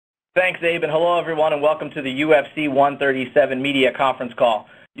Thanks, Abe, and hello, everyone, and welcome to the UFC 137 media conference call.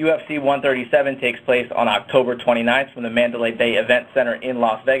 UFC 137 takes place on October 29th from the Mandalay Bay Event Center in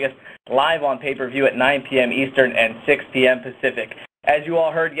Las Vegas, live on pay-per-view at 9 p.m. Eastern and 6 p.m. Pacific. As you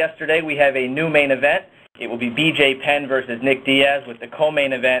all heard yesterday, we have a new main event. It will be BJ Penn versus Nick Diaz, with the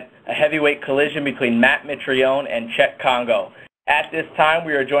co-main event, a heavyweight collision between Matt Mitrione and Cheick Kongo. At this time,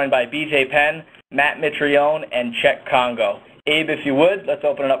 we are joined by BJ Penn, Matt Mitrione, and Cheick Kongo. Abe, if you would, let's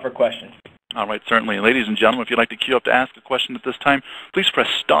open it up for questions. All right, certainly. Ladies and gentlemen, if you'd like to queue up to ask a question at this time, please press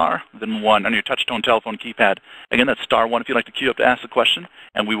star, then 1 on your touch-tone telephone keypad. Again, that's star 1 if you'd like to queue up to ask a question,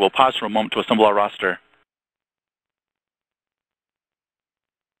 and we will pause for a moment to assemble our roster.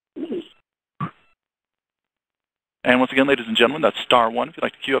 And once again, ladies and gentlemen, that's star 1 if you'd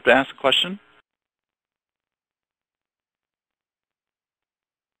like to queue up to ask a question.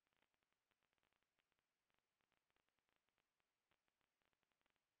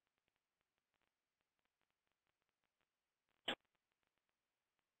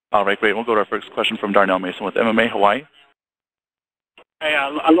 All right, great. We'll go to our first question from Darnell Mason with MMA Hawaii. Hey,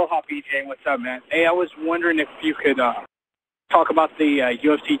 aloha, BJ. What's up, man? Hey, I was wondering if you could talk about the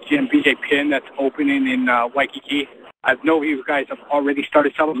UFC gym, BJ Penn, that's opening in Waikiki. I know you guys have already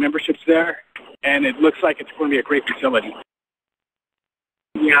started selling memberships there, and it looks like it's going to be a great facility.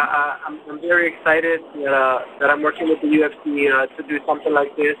 Yeah, I'm very excited that I'm working with the UFC to do something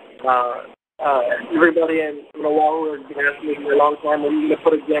like this. Everybody in Oahu has been asking me for a long time when you're going to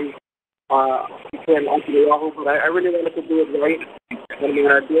put a gym in Oahu, but I really wanted to do it right. And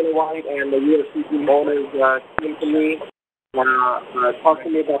Dana White and the UFC team owners came to me, talked to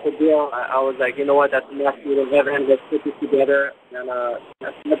me about the deal. I was like, you know what, that's enough. Let's put this together. And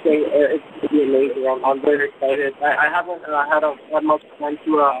it's going to be amazing. I'm very excited. I haven't had much time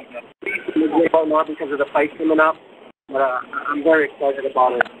to the gym right now because of the fight coming up, but I'm very excited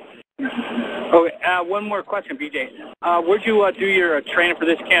about it. Okay, one more question, BJ. Where'd you do your training for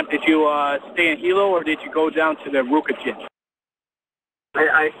this camp? Did you stay in Hilo, or did you go down to the Ruka gym?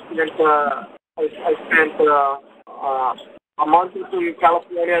 I spent a month in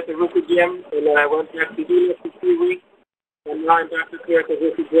California at the Ruka gym, and then I went back to Hilo for 3 weeks, and now I'm back here at the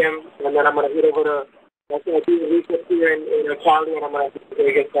Ruka gym, and then I'm going to head over to, I'm going to do the week here in Cali, and I'm going to go to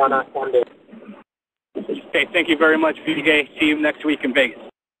Vegas on Sunday. Okay, thank you very much, BJ. See you next week in Vegas.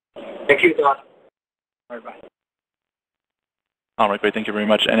 Thank you, Don. All right, bye. All right, great. Thank you very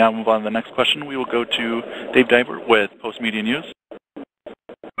much. And now we'll move on to the next question. We will go to Dave Diver with Post Media News.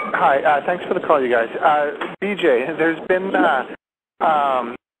 Hi. Thanks for the call, you guys. BJ, there's been, a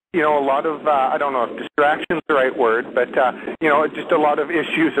lot of, I don't know if distraction is the right word, but, just a lot of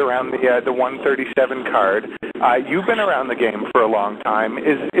issues around the 137 card. You've been around the game for a long time.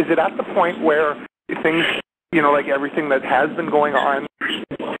 Is it at the point where things, like everything that has been going on,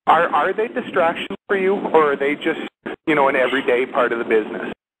 are they distractions for you, or are they just, an everyday part of the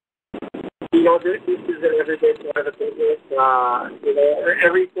business? This is an everyday part of the business.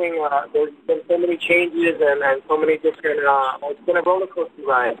 Everything, there's been so many changes and so many different, it's been a roller coaster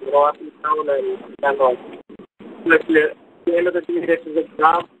ride, up and down, and at the end of the day, this is a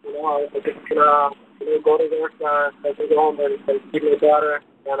job, I just go to work, go home and feed my daughter,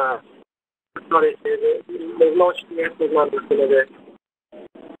 and there's no stress, there's nothing to it.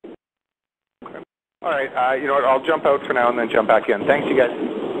 All right, I'll jump out for now and then jump back in. Thanks, you guys.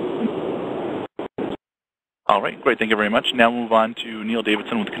 All right, great. Thank you very much. Now move on to Neil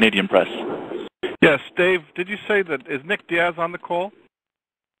Davidson with Canadian Press. Yes, Dave, did you say that, is Nick Diaz on the call?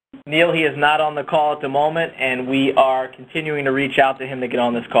 Neil, he is not on the call at the moment, and we are continuing to reach out to him to get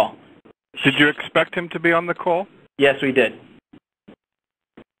on this call. Did you expect him to be on the call? Yes, we did.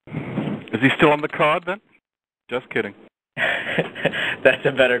 Is he still on the card then? Just kidding. That's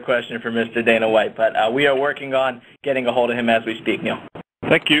a better question for Mr. Dana White, but we are working on getting a hold of him as we speak, Neil.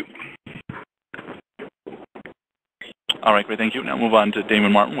 Thank you. All right, great. Thank you. Now move on to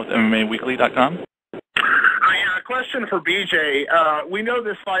Damon Martin with MMAweekly.com. A question for BJ. We know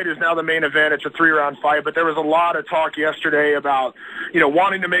this fight is now the main event. It's a 3-round fight, but there was a lot of talk yesterday about,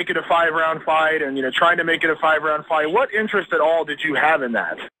 wanting to make it a 5-round fight and, trying to make it a 5-round fight. What interest at all did you have in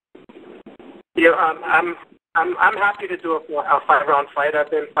that? I'm happy to do a 5-round fight.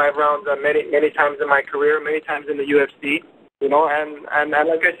 I've been 5 rounds many times in my career, many times in the UFC, and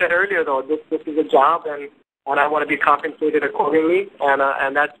like I said earlier, though, this is a job, and I want to be compensated accordingly,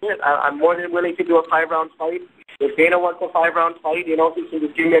 and that's it. I'm more than willing to do a 5-round fight. If Dana wants a 5-round fight, he can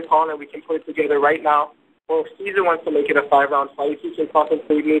just give me a call and we can put it together right now. Or if Caesar wants to make it a 5-round fight, he can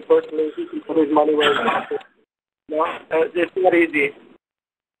compensate me personally. He can put his money where his mouth is. It's not easy.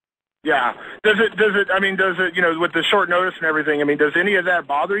 Yeah. Does it, I mean, with the short notice and everything, I mean, does any of that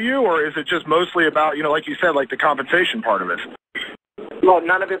bother you, or is it just mostly about, like you said, like the compensation part of it? No,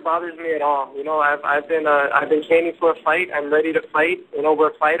 none of it bothers me at all. I've been training for a fight. I'm ready to fight.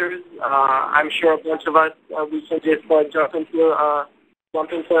 We're fighters. I'm sure a bunch of us, we can just jump into a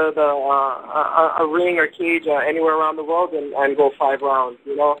ring or cage anywhere around the world and go 5 rounds,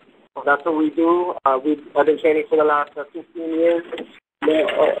 That's what we do. I've been training for the last 15 years. At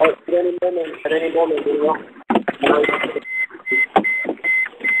any moment,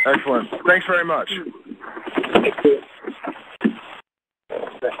 Excellent. Thanks very much.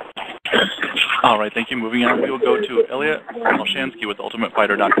 All right, thank you. Moving on, we will go to Elliot Molshansky with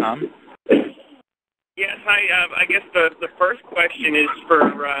UltimateFighter.com. Yes, hi. I guess the first question is for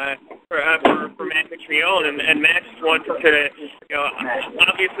Matt Mitrione, and Matt just wanted to,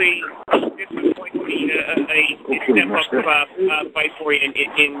 obviously this is going to be a step up fight for you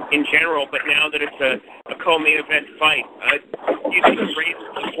in general, but now that it's a co-main event fight, do you think it raises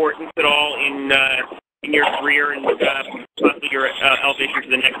importance at all in your career and possibly your elevation to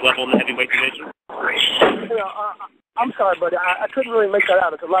the next level in the heavyweight division? I'm sorry, buddy. I couldn't really make that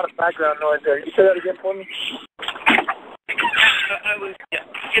out. There's a lot of background noise there. Can you say that again for me?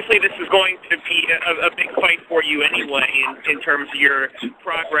 Obviously, this is going to be a big fight for you anyway in terms of your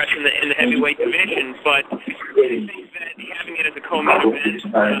progress in the heavyweight division, but do you think that having it as a co-main event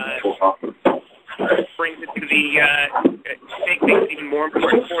brings it to make things even more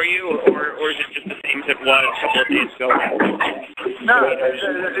important for you, or is it just the same as it was a couple of days ago? No, it's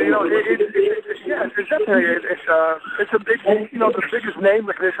definitely it's a big, the biggest name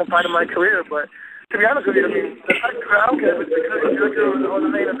recognition fight of my career. But to be honest with you, I mean, the fact that I don't care if it's because you're on the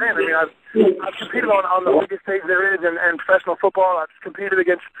main event. I mean, I've competed on the biggest stage there is in professional football. I've competed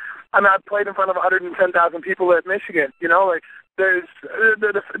against. I've played in front of 110,000 people at Michigan. There's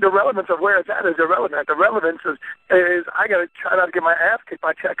the relevance of where it's at is irrelevant. The relevance is I got to try not to get my ass kicked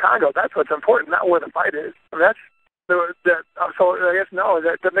by Cheick Kongo. That's what's important, not where the fight is. I mean, so I guess no,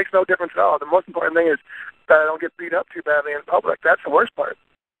 that makes no difference at all. The most important thing is that I don't get beat up too badly in public. That's the worst part.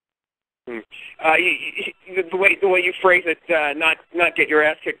 The way you phrase it, not get your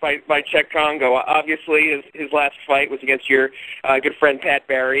ass kicked by Cheick Kongo. Obviously, his last fight was against your good friend Pat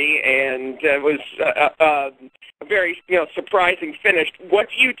Barry, and it was a very surprising finish. What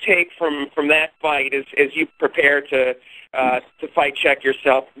do you take from that fight as you prepare to fight Cheick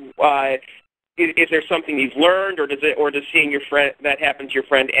yourself? Is there something you've learned, or does seeing your friend that happen to your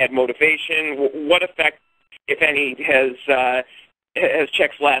friend add motivation? What effect, if any, has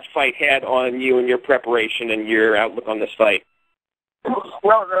Cheick's last fight had on you and your preparation and your outlook on this fight?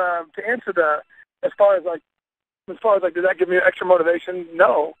 Well, to answer as far as did that give me extra motivation?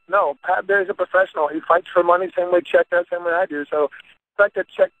 No. Pat Barry's a professional. He fights for money, same way Cheick does, same way I do. So the fact that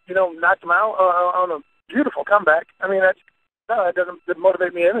Cheick, knocked him out on a beautiful comeback. I mean, that doesn't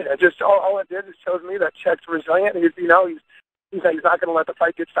motivate me any. It just all it did is shows me that Cheick's resilient. He's not going to let the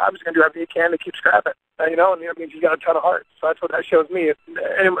fight get stopped. He's going to do everything he can to keep scrapping. And that means he's got a ton of heart. So that's what that shows me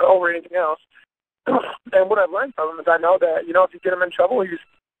over anything else. And what I've learned from him is I know that, if you get him in trouble, he's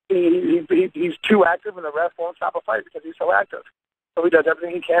too active and the ref won't stop a fight because he's so active. So he does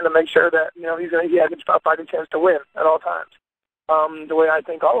everything he can to make sure that, he has a fighting chance to win at all times. The way I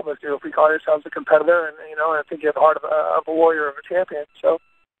think all of us do if we call ourselves a competitor and, I think you have the heart of a warrior, of a champion. So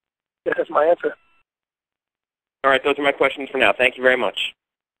yeah, that's my answer. All right, those are my questions for now. Thank you very much.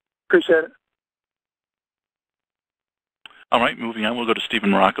 Appreciate it. All right, moving on, we'll go to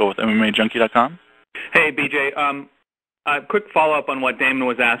Stephen Morocco with MMAJunkie.com. Hey, BJ. A quick follow-up on what Damon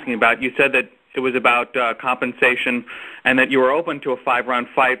was asking about. You said that it was about compensation and that you were open to a 5-round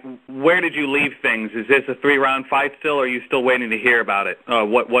fight. Where did you leave things? Is this a 3-round fight still, or are you still waiting to hear about it?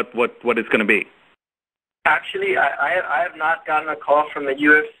 What it's going to be? Actually, I have not gotten a call from the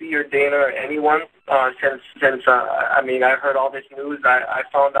UFC or Dana or anyone since I heard all this news. I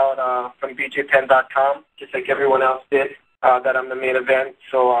found out from BJPenn.com, just like everyone else did, that I'm the main event.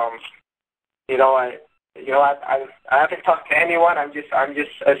 So, I haven't talked to anyone. I'm just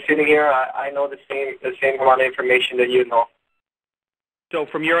sitting here. I know the same amount of information that you know. So,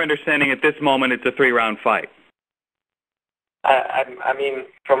 from your understanding, at this moment, it's a 3-round fight. I mean,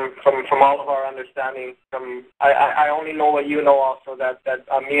 from all of our understanding, I only know what you know also, that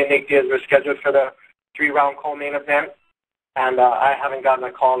me and Nick Diaz were scheduled for the 3-round co-main event, and I haven't gotten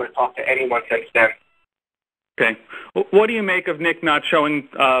a call or talked to anyone since then. Okay. What do you make of Nick not showing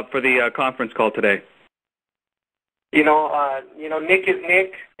for the conference call today? Nick is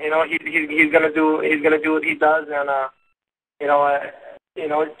Nick. He's gonna do what he does, and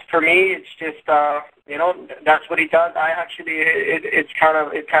for me, it's just that's what he does. I actually, it's kind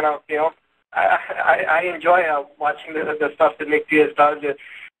of, I enjoy watching the stuff that Nick Diaz does.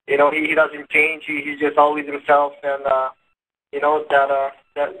 He doesn't change. He's just always himself, and that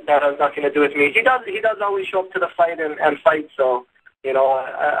has nothing to do with me. He does always show up to the fight and fight. So, I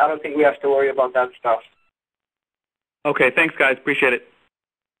don't think we have to worry about that stuff. Okay, thanks, guys. Appreciate it.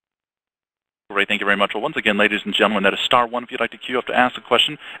 Great, thank you very much. Well, once again, ladies and gentlemen, that is *1 if you'd like to queue up to ask a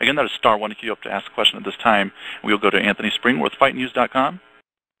question. Again, that is *1 to queue up to ask a question at this time. We'll go to Anthony Springer with FightNews.com.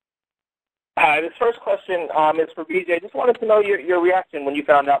 Hi, this first question is for BJ. Just wanted to know your reaction when you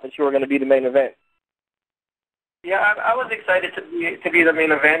found out that you were going to be the main event. Yeah, I was excited to be the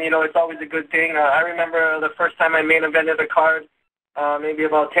main event. It's always a good thing. I remember the first time I main evented a card, maybe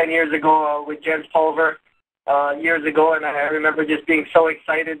about 10 years ago with Jens Pulver. Years ago, and I remember just being so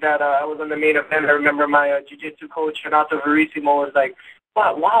excited that I was on the main event. I remember my jiu-jitsu coach, Renato Verissimo, was like,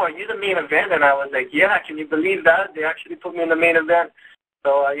 wow, are you the main event? And I was like, yeah, can you believe that? They actually put me in the main event.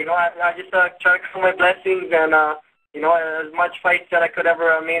 So, I just try to count my blessings and, as much fights that I could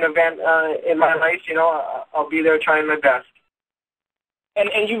ever main event in my life, I'll be there trying my best.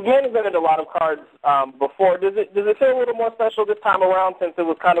 And you've main evented a lot of cards before. Does it feel a little more special this time around since it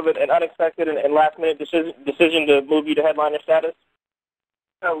was kind of an unexpected and last-minute decision to move you to headliner status?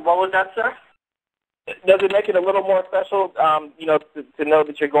 What was that, sir? Does it make it a little more special, to know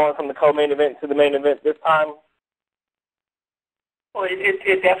that you're going from the co-main event to the main event this time? Well,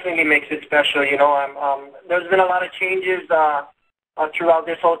 it definitely makes it special. There's been a lot of changes throughout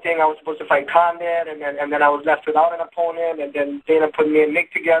this whole thing. I was supposed to fight Condit, and then I was left without an opponent, and then Dana put me and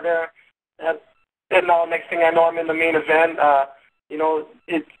Nick together. And now next thing I know, I'm in the main event.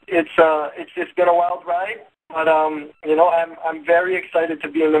 It's just been a wild ride, but I'm very excited to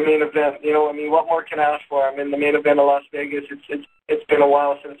be in the main event. What more can I ask for? I'm in the main event of Las Vegas. It's been a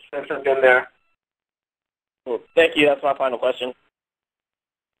while since I've been there. Well, thank you. That's my final question.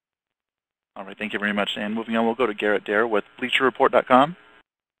 All right, thank you very much. And moving on, we'll go to Garrett Dare with BleacherReport.com.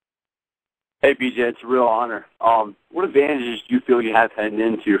 Hey, BJ, it's a real honor. What advantages do you feel you have heading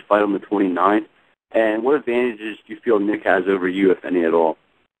into your fight on the 29th? And what advantages do you feel Nick has over you, if any at all?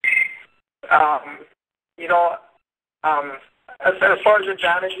 As far as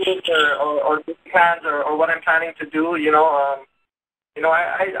advantages or plans or what I'm planning to do,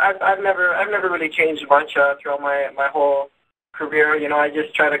 I've never really changed much throughout my whole career. I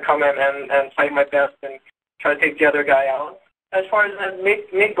just try to come in and fight my best and try to take the other guy out. As far as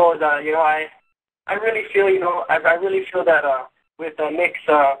Nick goes, I really feel, I really feel that with Nick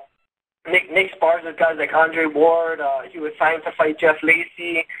spars with guys like Andre Ward. He was signed to fight Jeff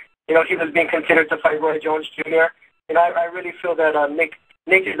Lacey. He was being considered to fight Roy Jones Jr. I really feel that Nick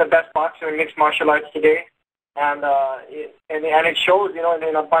is the best boxer in mixed martial arts today. And it shows,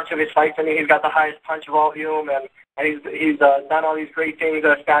 in a bunch of his fights. He's got the highest punch volume, and he's done all these great things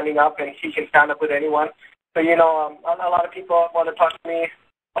standing up, and he can stand up with anyone. So, a lot of people want to talk to me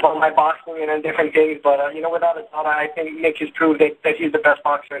about my boxing and different things, but, without a doubt, I think Nick has proved that he's the best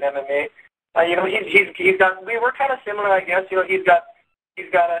boxer in MMA. He's got, we're kind of similar, I guess. He's got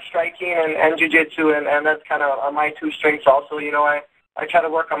striking and jiu-jitsu, and that's kind of my two strengths also. I try to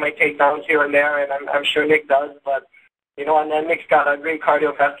work on my takedowns here and there, and I'm sure Nick does, but, and then Nick's got a great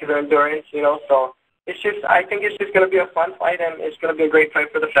cardiovascular endurance, so I think it's just going to be a fun fight, and it's going to be a great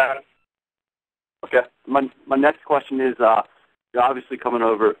fight for the fans. Okay. My next question is, you're obviously coming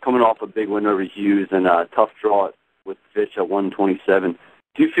off a big win over Hughes and a tough draw with Fitch at 127.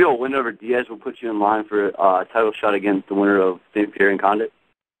 Do you feel a win over Diaz will put you in line for a title shot against the winner of St. Pierre and Condit?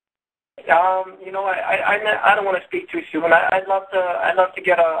 I don't want to speak too soon. I'd love to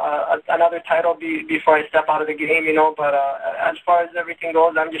get another title before I step out of the game, But as far as everything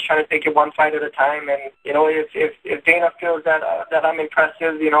goes, I'm just trying to take it one fight at a time. And if Dana feels that I'm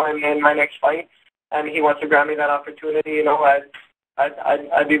impressive, in my next fight, and he wants to grant me that opportunity,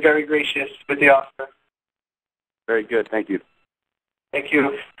 I'd be very gracious with the offer. Very good. Thank you. Thank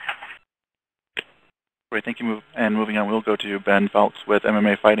you. Great, thank you. And moving on, we'll go to Ben Phelps with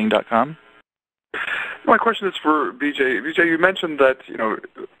MMAfighting.com. My question is for BJ. BJ, you mentioned that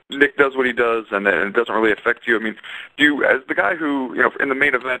Nick does what he does, and it doesn't really affect you. Do you, as the guy who in the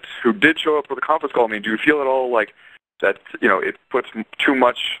main event who did show up for the conference call, do you feel at all like that it puts too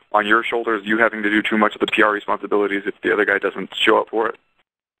much on your shoulders, you having to do too much of the PR responsibilities if the other guy doesn't show up for it?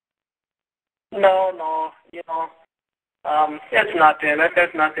 No, it's nothing.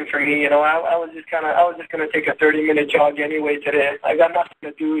 That's nothing for me. I was just gonna take a 30-minute jog anyway today. I got nothing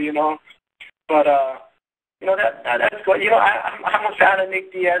to do, But that's good. I'm a fan of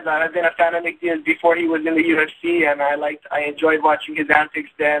Nick Diaz. I've been a fan of Nick Diaz before he was in the UFC, and I enjoyed watching his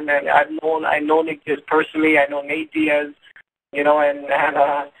antics then. And I know Nick Diaz personally. I know Nate Diaz,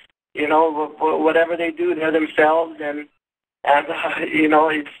 whatever they do, they're themselves, and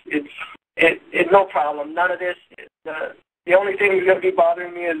it's no problem. None of this. The only thing that's going to be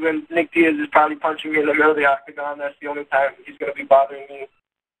bothering me is when Nick Diaz is probably punching me in the middle of the octagon. That's the only time he's going to be bothering me.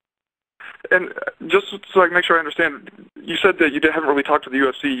 And just so I can make sure I understand, you said that you haven't really talked to the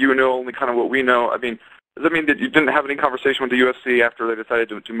UFC. You know only kind of what we know. I mean, does that mean that you didn't have any conversation with the UFC after they decided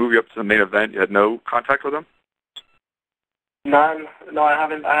to move you up to the main event? You had no contact with them? None. No, I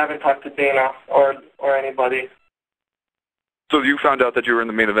haven't talked to Dana or anybody. So you found out that you were in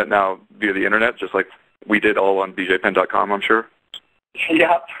the main event now via the internet, just like we did all on BJPenn.com, I'm sure?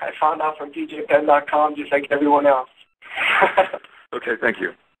 Yeah, I found out from BJPenn.com just like everyone else. Okay, thank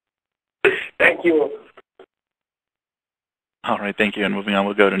you. Thank you. All right, thank you. And moving on,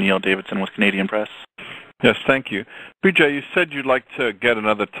 we'll go to Neil Davidson with Canadian Press. Yes, thank you. BJ, you said you'd like to get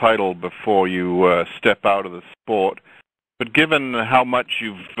another title before you step out of the sport. But given how much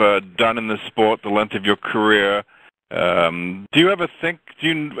you've done in this sport, the length of your career, do you ever think,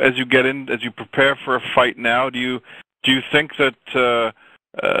 as you prepare for a fight now, do you think that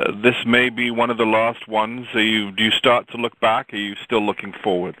this may be one of the last ones? Do you start to look back? Or are you still looking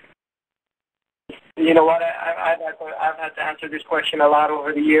forward? You know what? I've had to answer this question a lot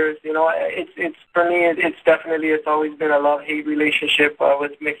over the years. It's for me. It's always been a love-hate relationship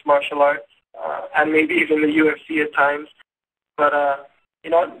with mixed martial arts, and maybe even the UFC at times. But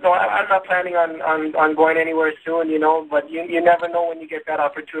no, I'm not planning on going anywhere soon. But you never know when you get that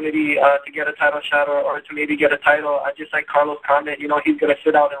opportunity to get a title shot or to maybe get a title. Just like Carlos Condit, he's going to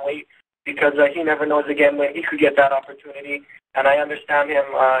sit out and wait because he never knows again when he could get that opportunity. And I understand him,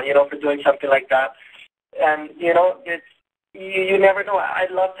 for doing something like that. And, it's you never know.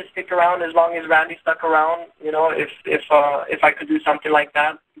 I'd love to stick around as long as Randy stuck around, if I could do something like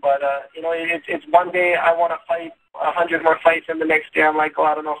that. But, it's one day I want to fight 100 more fights, and the next day I'm like,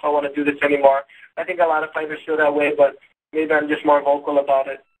 I don't know if I want to do this anymore. I think a lot of fighters feel that way, but maybe I'm just more vocal about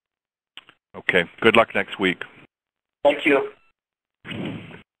it. Okay. Good luck next week. Thank you.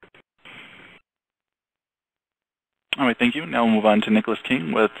 All right, thank you. Now we'll move on to Nicholas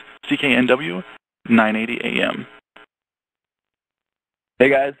King with CKNW 980 AM. Hey,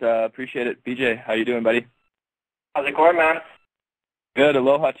 guys. Appreciate it. BJ, how you doing, buddy? How's it going, man? Good.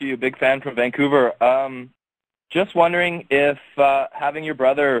 Aloha to you. Big fan from Vancouver. Just wondering if having your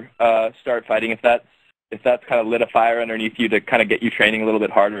brother start fighting, if that's kind of lit a fire underneath you to kind of get you training a little bit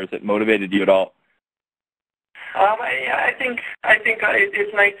harder. Has it motivated you at all? I think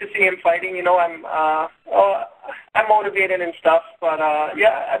it's nice to see him fighting. I'm motivated and stuff, but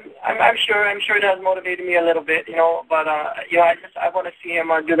I'm sure it has motivated me a little bit. But I want to see him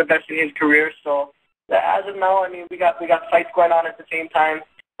do the best in his career. So as of now, I mean, we got fights going on at the same time.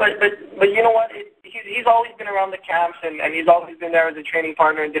 But you know what? He's always been around the camps, and he's always been there as a training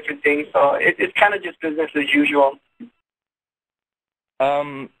partner and different things. So it's kind of just business as usual.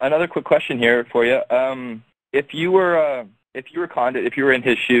 Another quick question here for you. If you were Condit, if you were in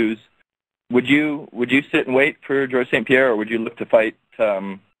his shoes, would you sit and wait for George St. Pierre, or would you look to fight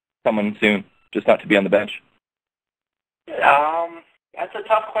someone soon, just not to be on the bench? That's a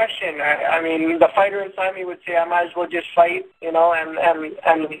tough question. I mean, the fighter inside me would say I might as well just fight, and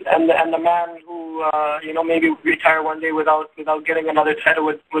the man who maybe would retire one day without getting another title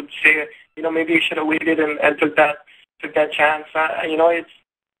would say, maybe you should have waited and took that chance.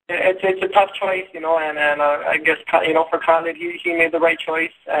 It's a tough choice, and I guess for Condit he made the right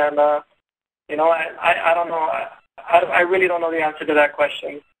choice, and I don't know. I really don't know the answer to that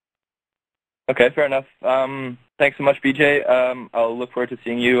question. Okay, fair enough. Thanks so much, BJ. I'll look forward to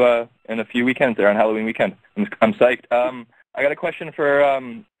seeing you in a few weekends there on Halloween weekend. I'm psyched. I got a question for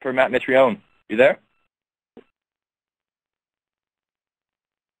Matt Mitrione. You there?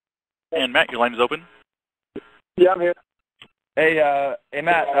 And Matt, your line is open. Yeah, I'm here. Hey,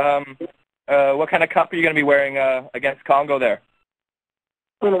 Matt. What kind of cup are you going to be wearing against Kongo there?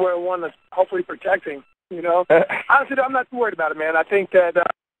 I'm going to wear one that's hopefully protecting. Honestly, I'm not too worried about it, man. I think that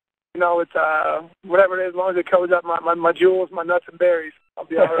it's whatever it is, as long as it covers up my jewels, my nuts and berries, I'll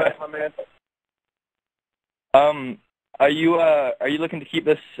be all right, my man. Are you looking to keep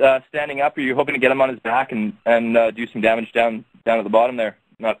this standing up? Or are you hoping to get him on his back and do some damage down at the bottom there?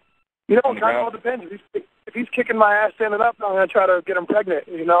 Not. It kind of all depends. If he's kicking my ass standing up, I'm going to try to get him pregnant.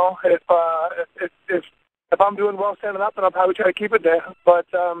 If I'm doing well standing up, then I'll probably try to keep it there. But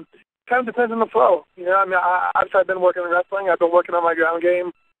kind of depends on the flow. I've been working in wrestling. I've been working on my ground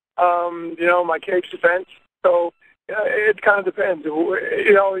game. My cage defense. So it kind of depends.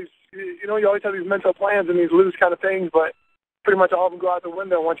 You always have these mental plans and these loose kind of things, but pretty much all of them go out the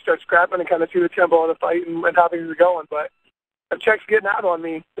window once you start scrapping and kind of see the tempo of the fight and how things are going. But if Cheick's getting out on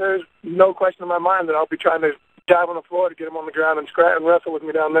me, there's no question in my mind that I'll be trying to dive on the floor to get him on the ground and scrap and wrestle with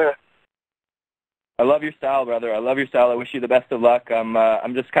me down there. I love your style, brother. I love your style. I wish you the best of luck.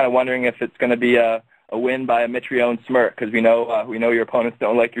 I'm just kind of wondering if it's going to be a win by a Mitrione smirk, because we know your opponents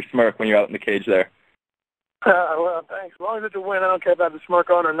don't like your smirk when you're out in the cage there. Well, thanks. As long as it's a win, I don't care if I have the smirk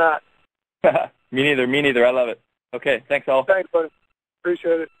on or not. Me neither. I love it. Okay, thanks all. Thanks, buddy.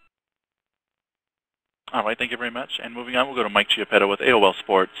 Appreciate it. All right, thank you very much. And moving on, we'll go to Mike Chiappetta with AOL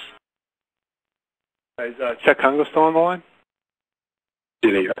Sports. Is Cheick Kongo still on the line?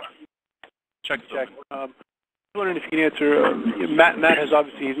 Yeah. Cheick. I'm wondering if you can answer. Matt has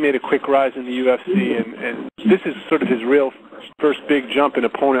obviously he's made a quick rise in the UFC, and this is sort of his real first big jump in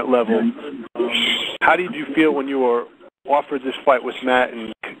opponent level. How did you feel when you were offered this fight with Matt,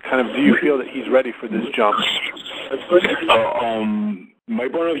 and kind of do you feel that he's ready for this jump? My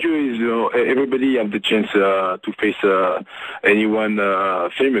point of view is everybody have the chance to face anyone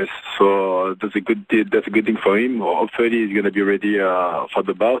famous, so that's a good thing for him. Hopefully he's going to be ready for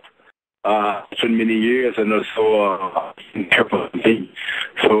the bout. So many years and also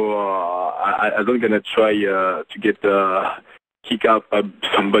so I'm not going to try to get kick out by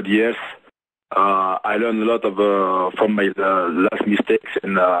somebody else. I learned a lot from my last mistakes,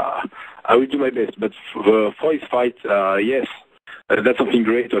 and I will do my best. But for his fight, yes, that's something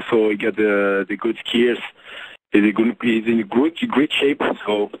great. Also, he got the good skills. He's in great shape.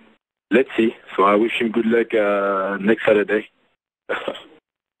 So let's see. So I wish him good luck next Saturday.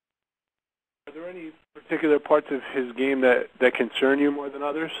 Are there any particular parts of his game that concern you more than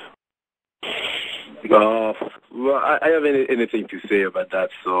others? Well, I have anything to say about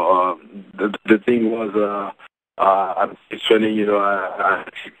that. So the thing was, I'm training. I'm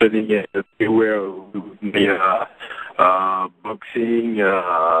training everywhere with me, boxing,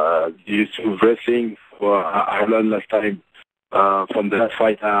 used to wrestling. So I learned last time from the last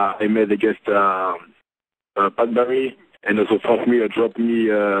fight I made against Pat Barry, and also forced me or dropped me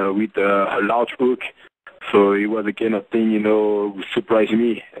with a large hook. So it was the kind of thing, who surprised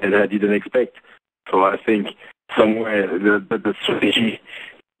me, and I didn't expect. So I think somewhere the strategy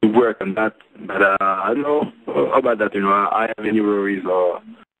to work on that. But I don't know about that. I have any worries about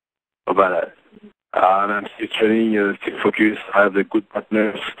that. I'm still training, still focused. I have a good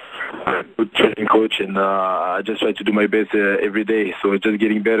partners, a good training coach, and I just try to do my best every day. So it's just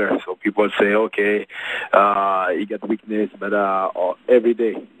getting better. So people say, okay, you got weakness, but every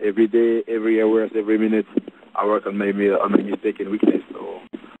day, every hour, every minute, I work on my mistake and weakness. So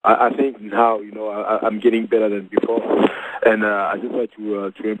I think now, I'm getting better than before, and I just try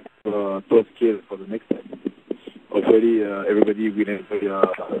to improve those skills for the next time. Hopefully, everybody will enjoy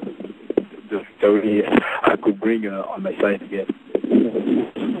the victory I could bring on my side again.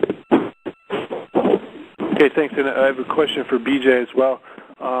 Okay, thanks. And I have a question for BJ as well.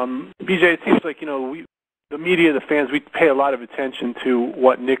 BJ, it seems like, the media, the fans, we pay a lot of attention to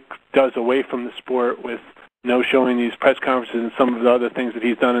what Nick does away from the sport with, showing these press conferences and some of the other things that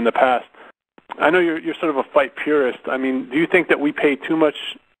he's done in the past. I know you're sort of a fight purist. I mean, do you think that we pay too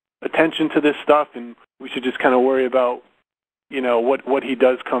much attention to this stuff and we should just kind of worry about, what he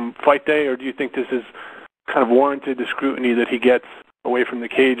does come fight day, or do you think this is kind of warranted, the scrutiny that he gets away from the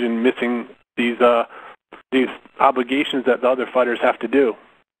cage and missing these obligations that the other fighters have to do?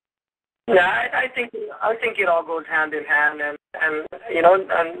 Yeah, I think it all goes hand in hand, and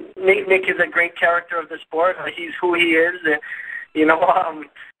Nick is a great character of the sport. He's who he is.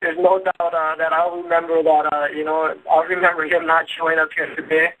 There's no doubt that I'll remember that. I'll remember him not showing up here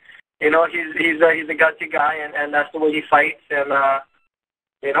today. He's a gutsy guy, and that's the way he fights, and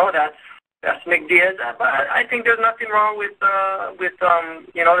that's Nick Diaz. But I think there's nothing wrong with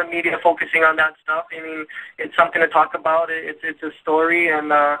the media focusing on that stuff. I mean, it's something to talk about. It's a story,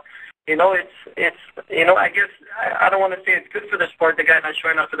 and I guess I don't want to say it's good for the sport, the guy not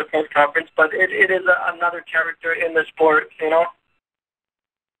showing up for the press conference, but it is another character in the sport,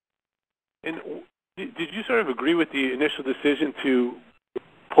 And did you sort of agree with the initial decision to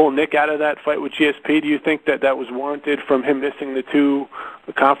pull Nick out of that fight with GSP? Do you think that was warranted from him missing the two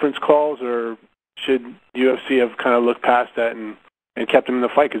conference calls, or should UFC have kind of looked past that and kept him in the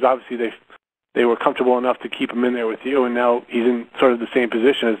fight? Because obviously they were comfortable enough to keep him in there with you, and now he's in sort of the same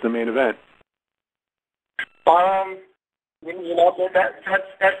position as the main event.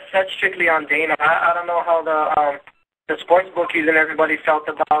 That's strictly on Dana. I don't know how the sports bookies and everybody felt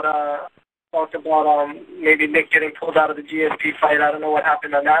about maybe Nick getting pulled out of the GSP fight. I don't know what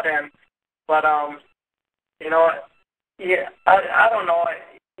happened on that end, but Yeah, I don't know.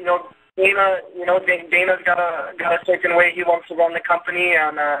 Dana's got a certain way he wants to run the company,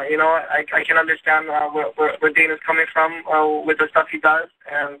 and I can understand where Dana's coming from with the stuff he does,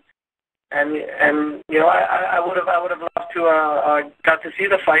 and I would have loved to got to see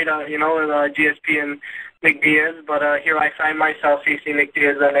the fight, with GSP and Nick Diaz, but here I find myself facing Nick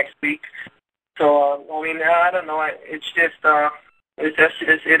Diaz next week. So I don't know. It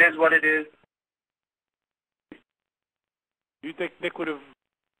is what it is. Do you think Nick would have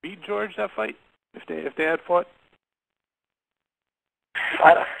beat George that fight if they had fought?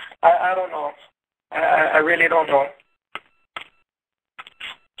 I don't know. I really don't know.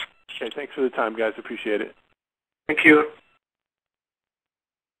 Okay, thanks for the time, guys. Appreciate it. Thank you.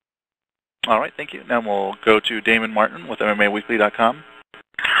 All right, thank you. Now we'll go to Damon Martin with MMAweekly.com.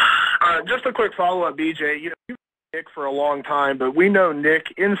 Just a quick follow-up, BJ. You've known Nick for a long time, but we know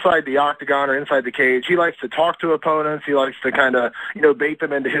Nick inside the octagon or inside the cage. He likes to talk to opponents. He likes to kind of, bait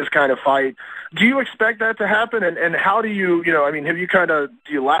them into his kind of fight. Do you expect that to happen? And how do you, have you do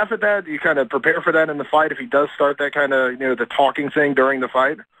you laugh at that? Do you kind of prepare for that in the fight if he does start that kind of, the talking thing during the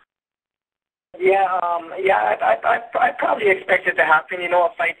fight? Yeah, I probably expect it to happen. A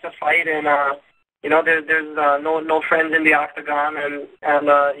fight's a fight, and there's no friends in the octagon, and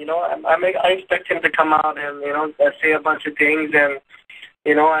I expect him to come out and say a bunch of things, and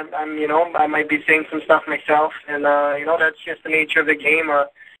I might be saying some stuff myself, and that's just the nature of the game.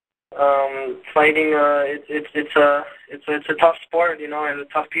 Fighting, it's a tough sport, and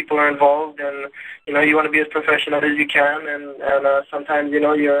tough people are involved, and you want to be as professional as you can, and sometimes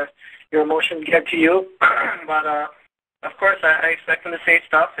your emotions get to you, but of course I expect him to say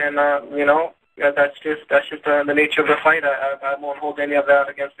stuff, and that's just the nature of the fight. I won't hold any of that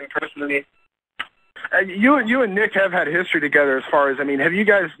against him personally. You and Nick have had history together as far as, have you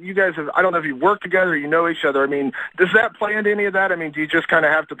guys have, I don't know if you work together or you know each other. Does that play into any of that? Do you just kind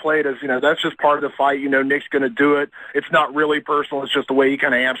of have to play it as, that's just part of the fight, Nick's going to do it. It's not really personal. It's just the way he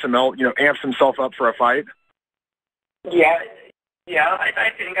kind of amps himself up for a fight. Yeah,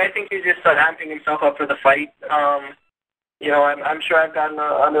 I think he's just amping himself up for the fight. I'm sure I've gotten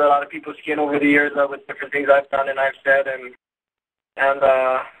under a lot of people's skin over the years with different things I've done and I've said, and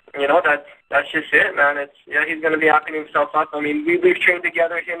that's just it, man. He's going to be amping himself up. We've trained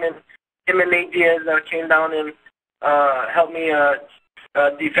together. Him and Nate Diaz came down and helped me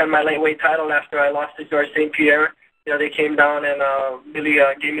defend my lightweight title after I lost to George St. Pierre. They came down and really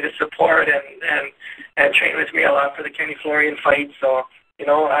gave me the support and trained with me a lot for the Kenny Florian fight. So,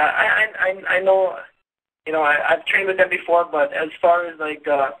 I know, I've trained with them before, but as far as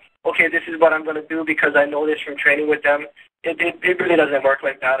okay, this is what I'm going to do because I know this from training with them, it really doesn't work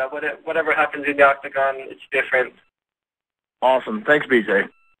like that. Whatever happens in the octagon, it's different. Awesome. Thanks, BJ.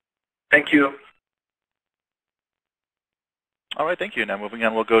 Thank you. All right, thank you. Now moving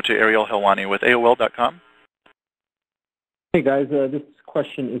on, we'll go to Ariel Helwani with AOL.com. Hey guys, this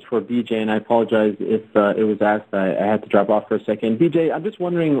question is for BJ, and I apologize if it was asked. I had to drop off for a second. BJ, I'm just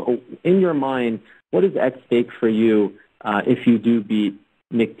wondering, in your mind, what is at stake for you if you do beat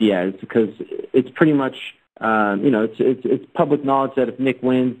Nick Diaz? Because it's pretty much, it's public knowledge that if Nick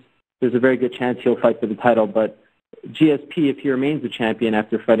wins, there's a very good chance he'll fight for the title. But GSP, if he remains the champion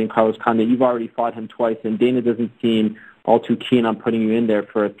after fighting Carlos Condit, you've already fought him twice, and Dana doesn't seem all too keen on putting you in there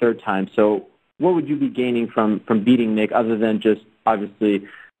for a third time. So what would you be gaining from beating Nick, other than just obviously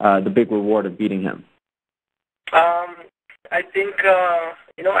the big reward of beating him? I think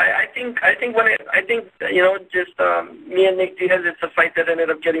just me and Nick Diaz, it's a fight that ended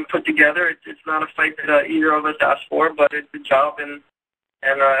up getting put together. It's not a fight that either of us asked for, but it's a job, and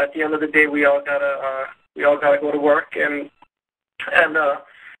at the end of the day, we all gotta go to work, and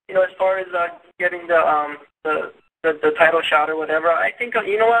as far as getting the title shot or whatever, I think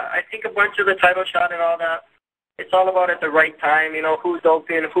I think a bunch of the title shot and all that, it's all about at the right time. Who's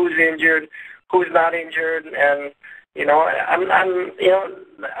open, who's injured, who's not injured, and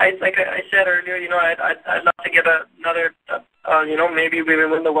like I said earlier, I'd love to get another, maybe we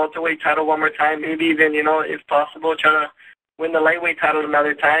win the welterweight title one more time, maybe even, if possible, try to win the lightweight title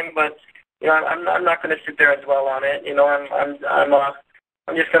another time. But I'm not going to sit there and dwell on it.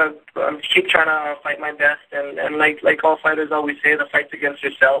 I'm just gonna keep trying to fight my best, and like all fighters always say, the fight's against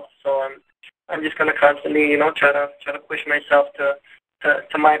yourself. So I'm just gonna constantly, try to push myself to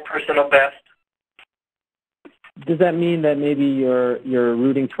my personal best. Does that mean that maybe you're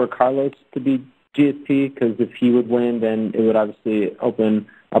rooting toward Carlos to beat GSP? Because if he would win, then it would obviously open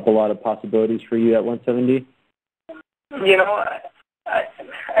up a lot of possibilities for you at 170. I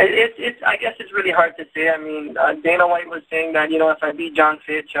guess it's really hard to say. I mean, Dana White was saying that if I beat John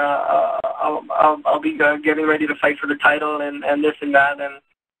Fitch, I'll be getting ready to fight for the title and this and that,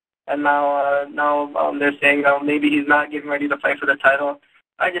 and now they're saying maybe he's not getting ready to fight for the title.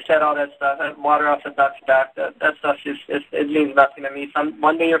 I just said all that stuff. Water off the duck's back. That stuff it means nothing to me.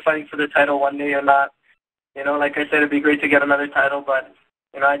 One day you're fighting for the title, one day you're not. Like I said, it'd be great to get another title, but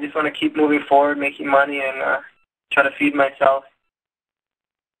I just want to keep moving forward, making money, and try to feed myself.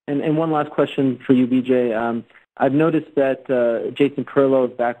 And one last question for you, BJ. I've noticed that Jason Perillo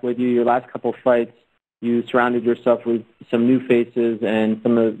is back with you. Your last couple fights, you surrounded yourself with some new faces, and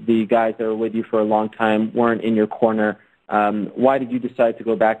some of the guys that were with you for a long time weren't in your corner. Why did you decide to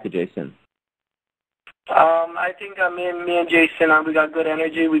go back to Jason? I think me and Jason, we got good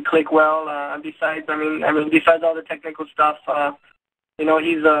energy. We click well. Besides all the technical stuff,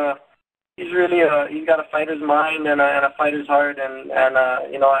 he's really he's got a fighter's mind and a fighter's heart, and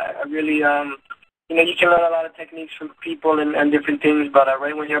I really you can learn a lot of techniques from people and different things, but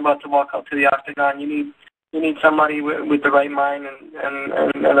right when you're about to walk out to the octagon, you need somebody with the right mind and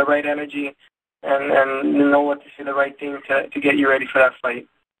the right energy and know what to say the right thing to get you ready for that fight.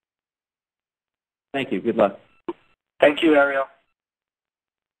 Thank you. Good luck. Thank you, Ariel.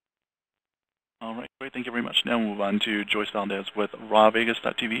 All right, great. Thank you very much. Now we'll move on to Joyce Valdez with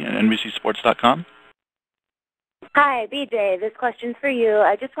RawVegas.tv and NBCSports.com. Hi, BJ. This question's for you.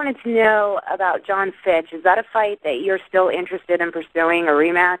 I just wanted to know about John Fitch. Is that a fight that you're still interested in pursuing, a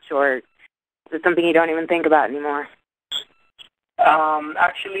rematch, or is it something you don't even think about anymore?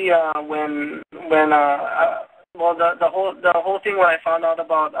 Actually, the whole thing when I found out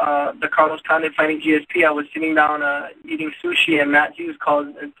about the Carlos Condit fighting GSP, I was sitting down eating sushi, and Matt Hughes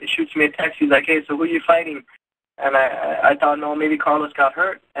shoots me a text. He's like, "Hey, so who are you fighting?" And I thought, no, maybe Carlos got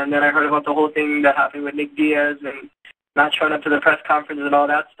hurt. And then I heard about the whole thing that happened with Nick Diaz and not showing up to the press conference and all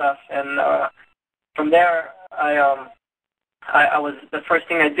that stuff. And from there, I was the first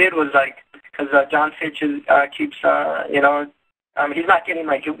thing I did was because John Fitch keeps he's not getting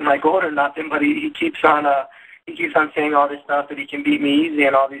my gold or nothing, but he keeps on saying all this stuff that he can beat me easy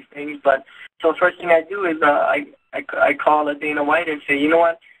and all these things. But so first thing I do is I call Dana White and say, you know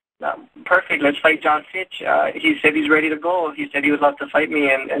what, perfect, let's fight John Fitch. He said he's ready to go. He said he would love to fight me,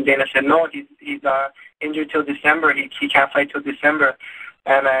 and Dana said no, he's injured till December. He can't fight till December.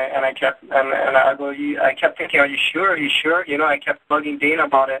 And I kept thinking, are you sure? Are you sure? I kept bugging Dana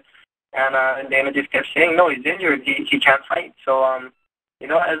about it. And Dana just kept saying, no, he's injured. He can't fight. So,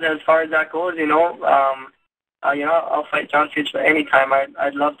 as far as that goes, I'll fight John Fitch anytime.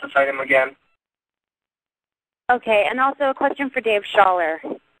 I'd love to fight him again. Okay, and also a question for Dave Schaller.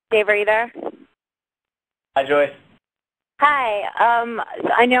 Dave, are you there? Hi, Joyce. Hi.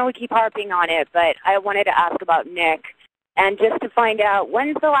 I know we keep harping on it, but I wanted to ask about Nick, and just to find out,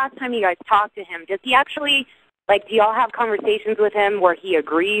 when's the last time you guys talked to him? Does he actually... do y'all have conversations with him where he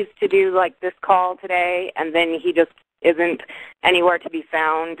agrees to do, this call today, and then he just isn't anywhere to be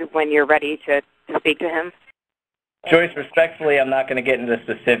found when you're ready to speak to him? Joyce, respectfully, I'm not going to get into the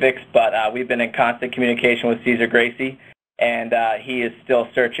specifics, but we've been in constant communication with Cesar Gracie, and he is still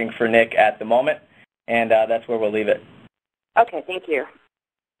searching for Nick at the moment, and that's where we'll leave it. Okay, thank you.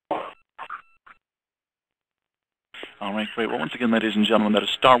 All right, great. Well, once again, ladies and gentlemen, that is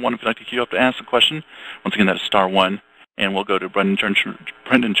star one if you'd like to queue up to ask a question. Once again, that is star one, and we'll go to Brendan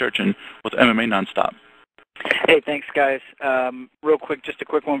Churchin with MMA Nonstop. Hey, thanks, guys. Real quick, just a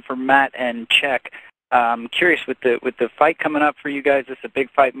quick one for Matt and Cheick. Curious with the fight coming up for you guys. This is a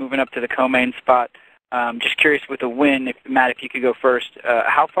big fight moving up to the co-main spot. Just curious with a win, Matt, if you could go first.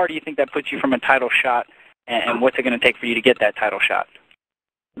 How far do you think that puts you from a title shot, and what's it going to take for you to get that title shot?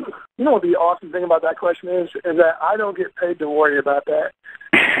 You know what the awesome thing about that question is that I don't get paid to worry about that.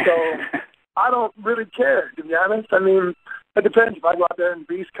 So I don't really care, to be honest. I mean, it depends. If I go out there and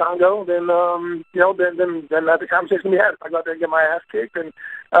beat Kongo, then that's a conversation we have. If I go out there and get my ass kicked and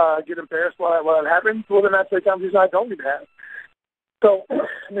get embarrassed while it happens, well, then that's a conversation I don't need to have. So,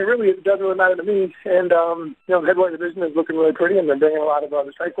 I mean, really, it doesn't really matter to me. And, the heavyweight division is looking really pretty, and they're bringing a lot of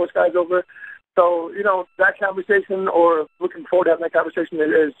the strike force guys over. So, that conversation, or looking forward to having that conversation,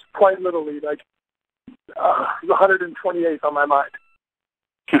 is quite literally 128th on my mind.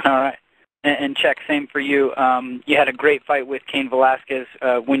 All right. And Cheick, same for you. You had a great fight with Cain Velasquez.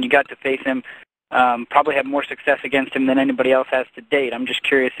 When you got to face him, probably had more success against him than anybody else has to date. I'm just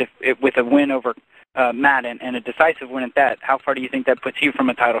curious if with a win over Matt and a decisive win at that, how far do you think that puts you from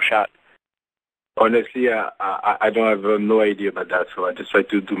a title shot? Honestly, I don't have no idea about that, so I just try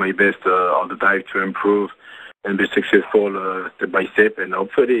to do my best all the time to improve and be successful step by step, and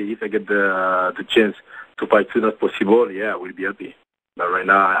hopefully if I get the chance to fight soon as possible, I will be happy. But right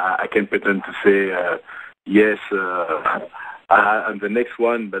now, I can't pretend to say yes. I'm the next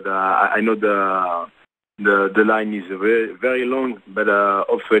one, but I know the line is very, very long. But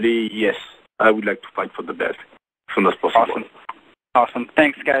hopefully, yes, I would like to fight for the belt as soon as possible. Awesome.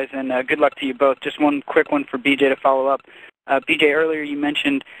 Thanks, guys, and good luck to you both. Just one quick one for BJ to follow up. BJ, earlier you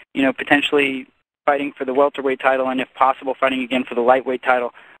mentioned, potentially fighting for the welterweight title and, if possible, fighting again for the lightweight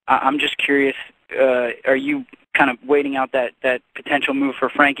title. I'm just curious, are you kind of waiting out that potential move for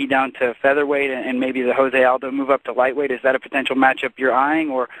Frankie down to featherweight and maybe the Jose Aldo move up to lightweight? Is that a potential matchup you're eyeing,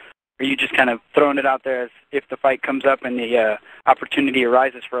 or are you just kind of throwing it out there as if the fight comes up and the opportunity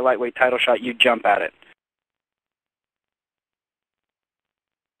arises for a lightweight title shot, you jump at it?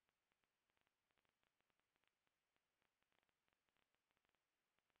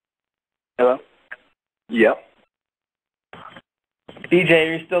 Hello? Yeah. BJ,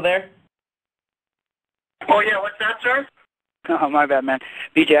 are you still there? Oh, yeah, what's that, sir? Oh, my bad, man.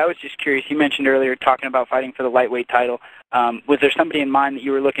 BJ, I was just curious. You mentioned earlier talking about fighting for the lightweight title. Was there somebody in mind that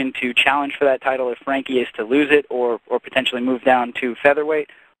you were looking to challenge for that title if Frankie is to lose it or potentially move down to featherweight?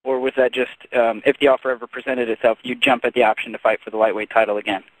 Or was that just, if the offer ever presented itself, you'd jump at the option to fight for the lightweight title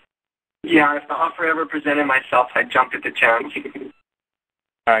again? Yeah, if the offer ever presented myself, I'd jump at the chance.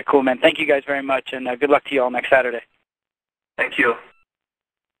 All right, cool, man. Thank you guys very much, and good luck to you all next Saturday. Thank you.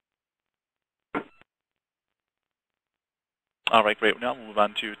 All right, great. Now we'll move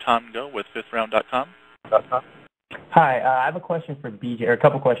on to Tom Go with FifthRound.com. Hi, I have a question for BJ, or a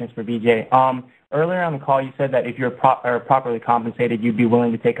couple questions for BJ. Earlier on the call, you said that if you're properly compensated, you'd be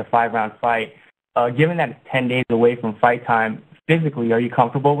willing to take a 5-round fight. Given that it's 10 days away from fight time, physically, are you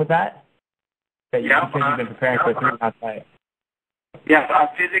comfortable with that? Because you've been preparing for a 3-round fight. Yes,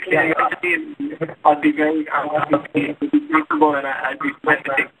 physically, I'd be very comfortable, and I'd be willing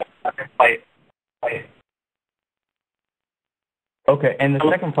to take a fight. Okay, and the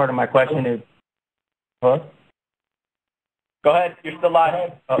second part of my question is... Hello? Go ahead. You're still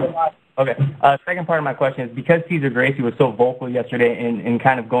live. Okay. Second part of my question is, because Cesar Gracie was so vocal yesterday in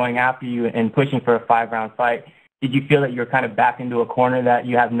kind of going after you and pushing for a 5-round fight, did you feel that you're kind of back into a corner that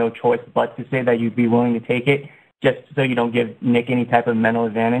you have no choice but to say that you'd be willing to take it, just so you don't give Nick any type of mental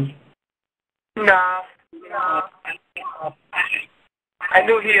advantage? No. I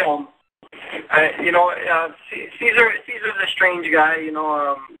knew he... Caesar's a strange guy. I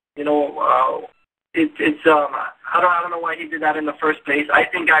don't know why he did that in the first place. I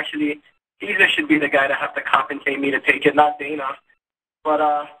think actually Caesar should be the guy to have to compensate me to take it, not Dana. But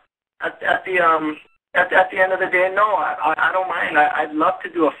at the end of the day, no, I don't mind. I'd love to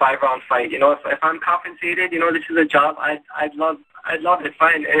do a 5-round fight. If I'm compensated, this is a job. I'd love it.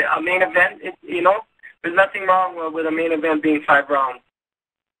 Fine. A main event, there's nothing wrong with a main event being 5 rounds.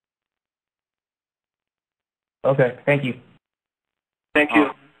 Okay, thank you. Thank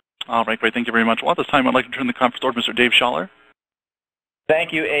you. All right, great. Thank you very much. Well, at this time, I'd like to turn the conference over to Mr. Dave Schaller.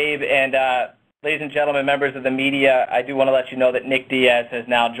 Thank you, Abe. And ladies and gentlemen, members of the media, I do want to let you know that Nick Diaz has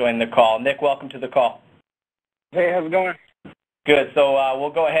now joined the call. Nick, welcome to the call. Hey, how's it going? Good. So we'll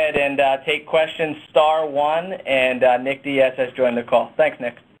go ahead and take questions *1, and Nick Diaz has joined the call. Thanks,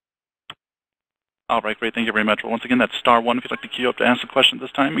 Nick. All right, great. Thank you very much. Well, once again, that's *1 if you'd like to queue up to ask a question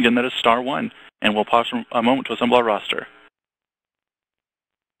this time. Again, that is *1, and we'll pause for a moment to assemble our roster.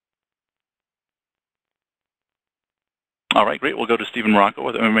 All right, great. We'll go to Stephen Morocco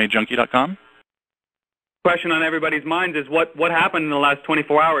with MMAJunkie.com. Question on everybody's minds is what happened in the last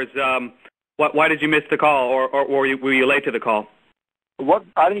 24 hours? Why did you miss the call, or were you late to the call? What?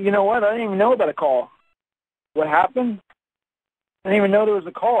 You know what? I didn't even know about a call. What happened? I didn't even know there was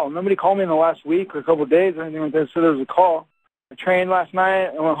a call. Nobody called me in the last week or a couple of days or anything like that, so there was a call. I trained last night.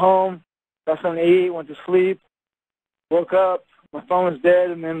 I went home, got something to eat, went to sleep, woke up. My phone was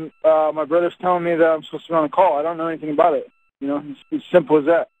dead, and then my brother's telling me that I'm supposed to be on a call. I don't know anything about it. It's as simple as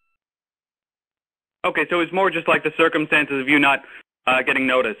that. Okay, so it's more just like the circumstances of you not getting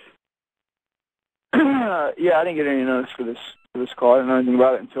notice. Yeah, I didn't get any notice for this call. I didn't know anything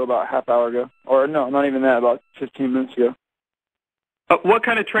about it until about a half hour ago. Or no, not even that, about 15 minutes ago. What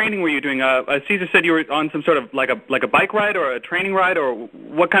kind of training were you doing? Caesar said you were on some sort of like a bike ride or a training ride, or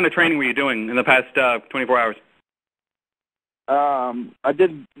what kind of training were you doing in the past 24 hours? I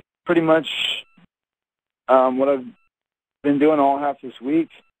did pretty much what I've been doing all half this week.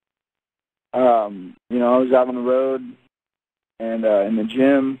 I was out on the road and in the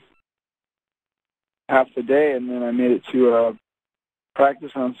gym half the day, and then I made it to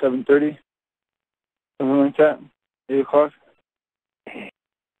practice around 7:30, something like that, 8 o'clock.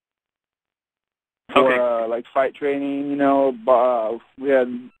 For like fight training, we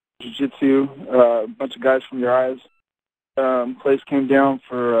had jiu-jitsu, a bunch of guys from your eyes place came down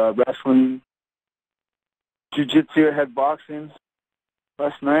for wrestling, jiu-jitsu. I had boxing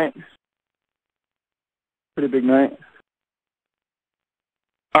last night. Pretty big night.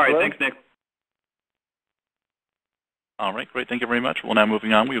 All right, thanks, Nick. All right, great. Thank you very much. Well, now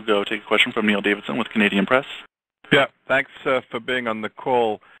moving on, we'll go take a question from Neil Davidson with Canadian Press. Yeah, thanks for being on the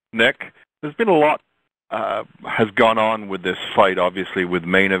call, Nick. There's been a lot has gone on with this fight, obviously, with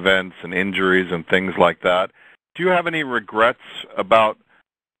main events and injuries and things like that. Do you have any regrets about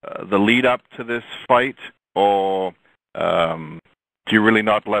the lead-up to this fight, or do you really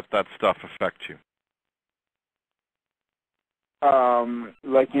not let that stuff affect you?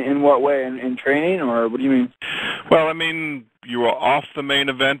 Like in what way? In training, or what do you mean? Well, I mean, you were off the main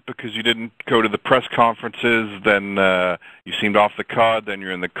event because you didn't go to the press conferences, then you seemed off the card, then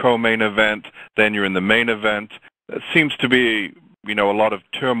you're in the co-main event, then you're in the main event. It seems to be, a lot of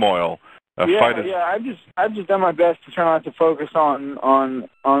turmoil. I've just done my best to try not to focus on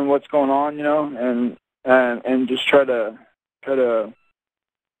what's going on, and just try to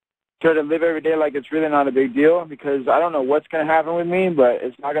live every day like it's really not a big deal, because I don't know what's going to happen with me, but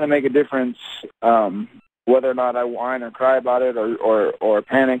it's not going to make a difference whether or not I whine or cry about it or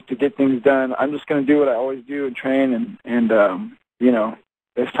panic to get things done. I'm just going to do what I always do and train, and if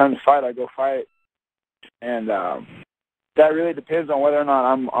it's time to fight, I go fight. And that really depends on whether or not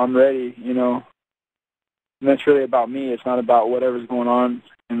I'm ready, And that's really about me. It's not about whatever's going on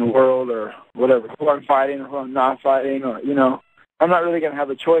in the world or whatever, who I'm fighting or who I'm not fighting, or, I'm not really going to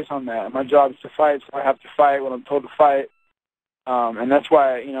have a choice on that. My job is to fight, so I have to fight when I'm told to fight. And that's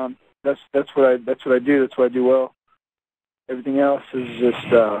why, that's what I do. That's what I do well. Everything else is just,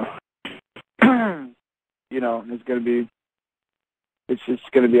 it's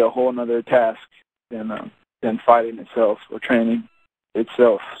going to be a whole other task than fighting itself or training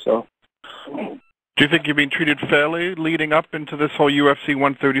itself. So, do you think you've been treated fairly leading up into this whole UFC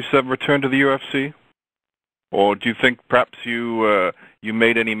 137 return to the UFC? Or do you think perhaps you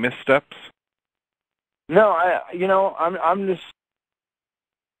made any missteps? No, I'm just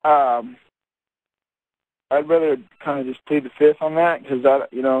I'd rather kind of just plead the fifth on that, because I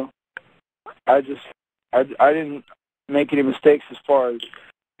didn't make any mistakes as far as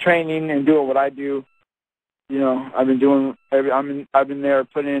training and doing what I do. I've been doing I've been there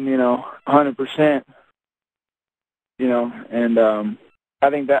putting in 100%. And I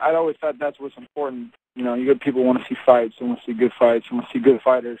think that I always thought that's what's important. You got people want to see fights, they want to see good fights, they want to see good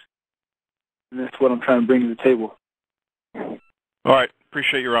fighters, and that's what I'm trying to bring to the table. All right,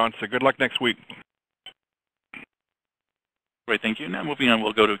 appreciate your answer. Good luck next week. Great, thank you. Now moving on,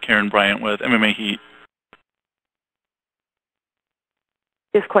 we'll go to Karen Bryant with MMA Heat.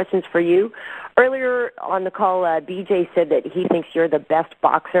 This question's for you. Earlier on the call, BJ said that he thinks you're the best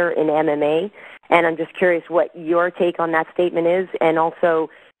boxer in MMA, and I'm just curious what your take on that statement is, and also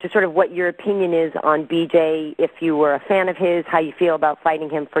just sort of what your opinion is on BJ, if you were a fan of his, how you feel about fighting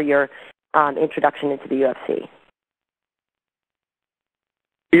him for your introduction into the UFC.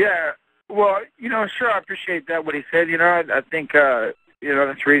 Yeah, well, sure, I appreciate that, what he said. I think,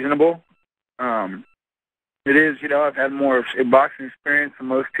 that's reasonable. It is, I've had more boxing experience than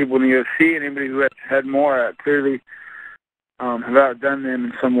most people in the UFC. Anybody who has had more clearly have outdone them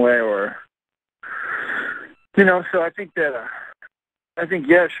in some way, or, so I think that,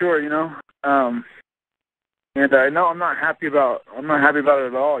 yeah, sure, and no, I'm not happy about it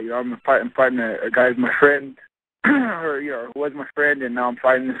at all. I'm fighting a guy who's my friend, or who was my friend, and now I'm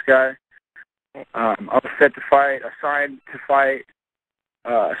fighting this guy. I was set to fight. I signed to fight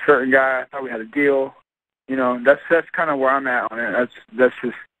a certain guy. I thought we had a deal. That's kind of where I'm at on it. That's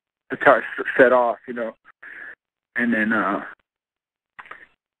how I set off. And then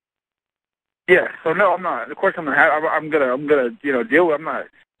yeah. So no, I'm not. Of course, I'm gonna deal with. I'm not.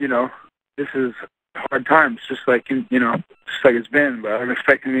 This is hard times, just like it's been. But I'm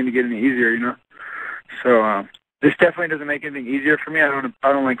expecting it to get any easier. So this definitely doesn't make anything easier for me. I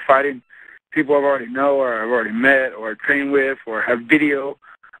don't like fighting people I already know, or I've already met, or trained with, or have video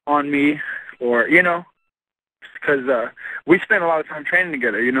on me, or because we spend a lot of time training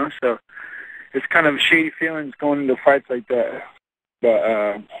together. So it's kind of shady feelings going into fights like that.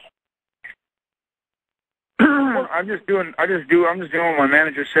 But I'm just doing what my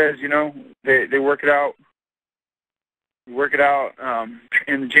manager says. They work it out.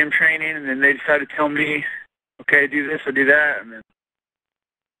 In the gym training, and then they decide to tell me, okay, do this or do that,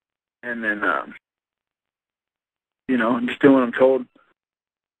 and then I'm just doing what I'm told.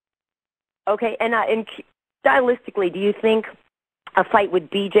 Okay, and stylistically, do you think a fight with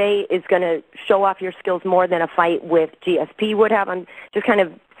BJ is going to show off your skills more than a fight with GSP would have? I'm just kind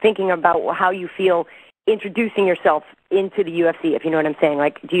of thinking about how you feel introducing yourself into the UFC, if you know what I'm saying?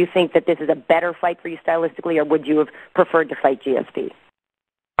 Like, do you think that this is a better fight for you stylistically, or would you have preferred to fight GSP?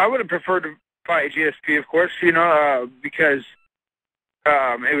 I would have preferred to fight GSP, of course, because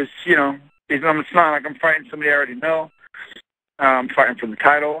it was, it's not like I'm fighting somebody I already know. I'm fighting for the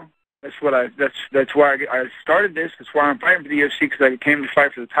title. That's why I started this. That's why I'm fighting for the UFC, because I came to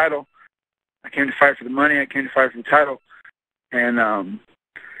fight for the title. I came to fight for the money. I came to fight for the title. And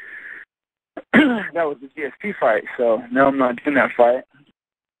that was the GSP fight. So now I'm not doing that fight.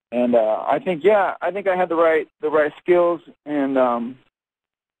 And I think I had the right skills and the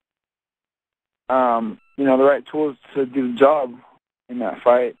right tools to do the job in that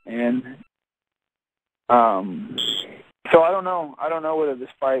fight. And so I don't know. I don't know whether this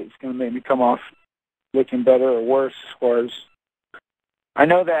fight is going to make me come off looking better or worse. As far as I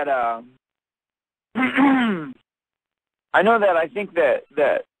know that, I think that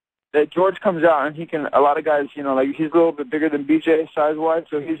George comes out and he can. A lot of guys, he's a little bit bigger than BJ size-wise,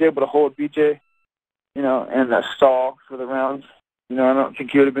 so he's able to hold BJ, and stall for the rounds. I don't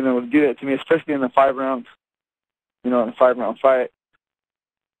think he would have been able to do that to me, especially in the 5 rounds. In a 5-round fight.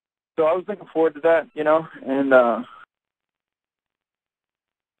 So I was looking forward to that,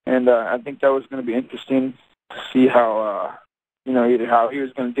 and I think that was going to be interesting to see how, either how he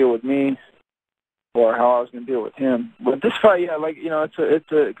was going to deal with me or how I was going to deal with him. But this fight,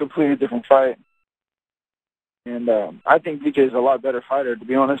 it's a completely different fight. And I think BJ is a lot better fighter, to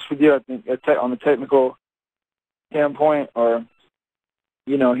be honest with you. I think on the technical standpoint, or,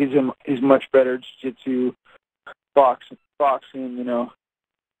 he's much better jiu-jitsu, boxing,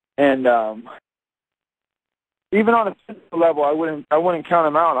 and even on a physical level, I wouldn't count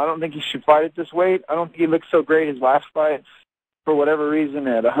him out. I don't think he should fight at this weight. I don't think he looked so great his last fight, for whatever reason,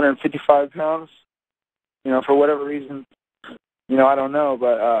 at 155 pounds. For whatever reason, I don't know,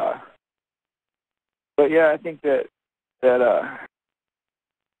 but yeah, I think that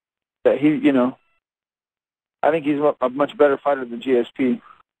he, I think he's a much better fighter than GSP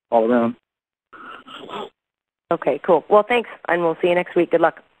all around. Okay, cool. Well, thanks, and we'll see you next week. Good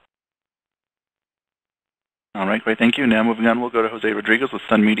luck. All right, great. Thank you. Now moving on, we'll go to Jose Rodriguez with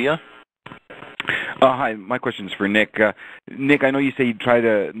Sun Media. Hi, my question is for Nick. Nick, I know you say you try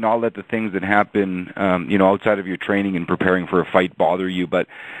to not let the things that happen, outside of your training and preparing for a fight bother you, but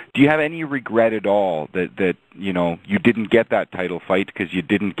do you have any regret at all that you didn't get that title fight because you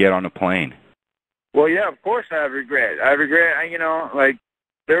didn't get on a plane? Well, yeah, of course I have regret.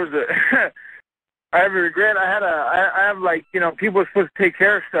 There was a... I have a regret. I have people are supposed to take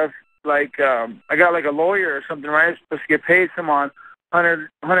care of stuff. I got a lawyer or something, right? I'm supposed to get paid someone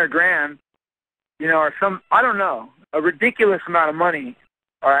 $100,000, or some, I don't know, a ridiculous amount of money.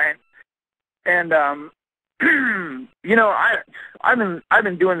 All right. And, I've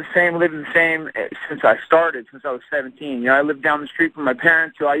been doing the same, living the same since I started, since I was 17. I lived down the street from my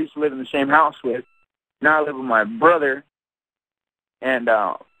parents, who I used to live in the same house with. Now I live with my brother. And,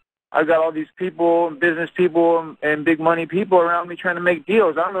 I've got all these people, business people, and big money people around me trying to make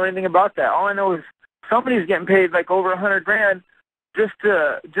deals. I don't know anything about that. All I know is somebody's getting paid over $100,000 just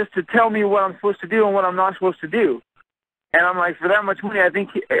to tell me what I'm supposed to do and what I'm not supposed to do. And I'm like, for that much money, I think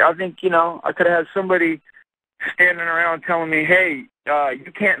I could have had somebody standing around telling me, hey,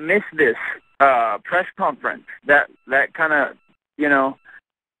 you can't miss this press conference. That kind of,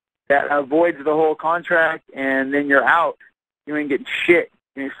 that avoids the whole contract, and then you're out. You ain't getting shit.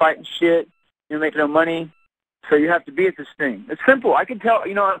 You're fighting shit. You're making no money. So you have to be at this thing. It's simple. I can tell,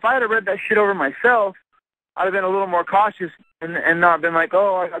 if I had read that shit over myself, I'd have been a little more cautious and not been like,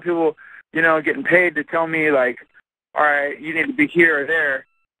 oh, I got people, getting paid to tell me, all right, you need to be here or there.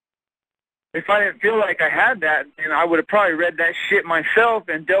 If I didn't feel like I had that, then I would have probably read that shit myself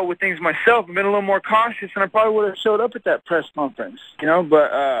and dealt with things myself and been a little more cautious, and I probably would have showed up at that press conference,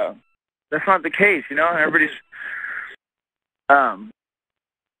 but that's not the case, everybody's,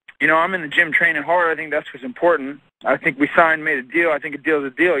 I'm in the gym training hard. I think that's what's important. I think we made a deal. I think a deal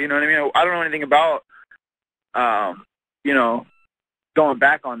is a deal. You know what I mean? I don't know anything about, going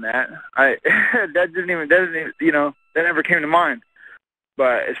back on that. That never came to mind.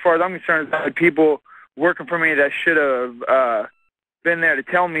 But as far as I'm concerned, I had people working for me that should have been there to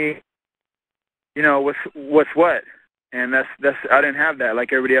tell me, what's what. And that's I didn't have that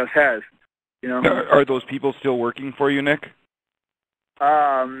like everybody else has. Are those people still working for you, Nick?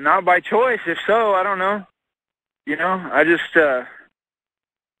 Not by choice. If so, I don't know. I just,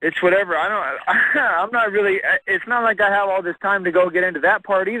 it's whatever. I'm not really, it's not like I have all this time to go get into that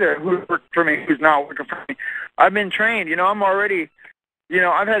part either. Who's working for me, who's not working for me. I've been trained, I'm already,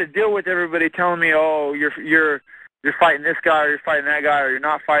 I've had to deal with everybody telling me, oh, you're you're fighting this guy or you're fighting that guy or you're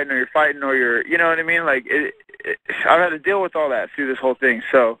not fighting or you're fighting or you're, you know what I mean? Like, I've had to deal with all that through this whole thing.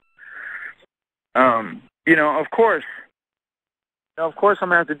 So, you know, of course I'm going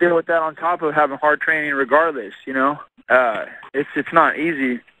to have to deal with that on top of having hard training regardless, you know? It's not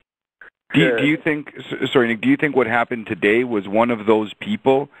easy. Do you think, sorry, Nick, do you think what happened today was one of those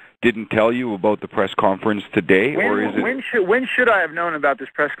people didn't tell you about the press conference today? Or is it... When should I have known about this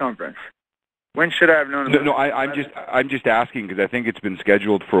press conference? When should I have known about I'm just asking because I think it's been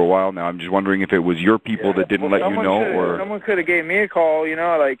scheduled for a while now. I'm just wondering if it was your people that didn't let you know, or someone could have gave me a call, you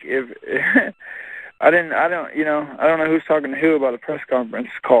know, like if I don't know who's talking to who about a press conference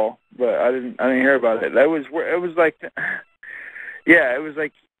call, but I didn't hear about it. It was like, yeah, it was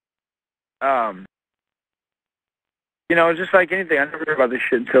like, you know, just like anything. I never heard about this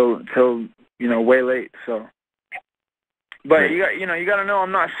shit until you know, way late. So, but you got to know,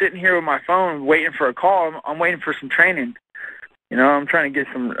 I'm not sitting here with my phone waiting for a call. I'm waiting for some training. You know, I'm trying to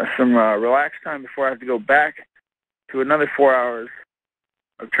get some relaxed time before I have to go back to another 4 hours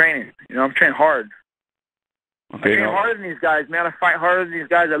of training. You know, I'm training hard. Okay, I train harder than these guys, man. I fight harder than these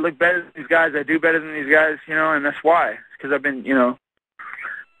guys. I look better than these guys. I do better than these guys. You know, and that's why. It's because I've been, you know,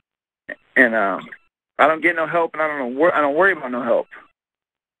 and I don't get no help, and I don't worry about no help.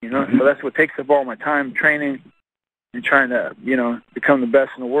 You know, so that's what takes up all my time, training and trying to, you know, become the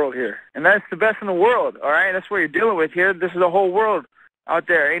best in the world here. And that's the best in the world, all right? That's what you're dealing with here. This is the whole world out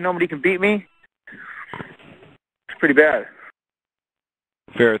there. Ain't nobody can beat me. It's pretty bad.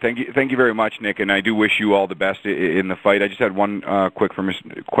 Fair. Thank you very much, Nick, and I do wish you all the best in the fight. I just had one quick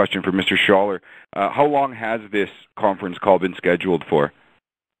question for Mr. Schaller. How long has this conference call been scheduled for?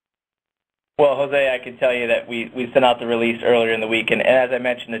 Well, Jose, I can tell you that we sent out the release earlier in the week, and as I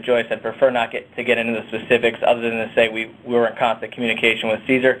mentioned to Joyce, I'd prefer not to get into the specifics other than to say we were in constant communication with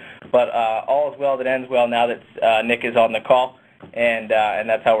Caesar. But all is well that ends well now that Nick is on the call, and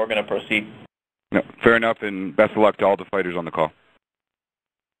that's how we're going to proceed. No, fair enough, and best of luck to all the fighters on the call.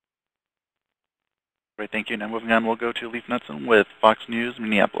 Great, thank you. Now moving on, we'll go to Leif Knudsen with Fox News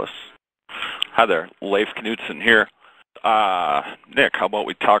Minneapolis. Hi there, Leif Knudsen here. Nick, how about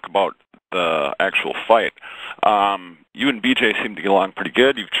we talk about the actual fight? You and BJ seem to get along pretty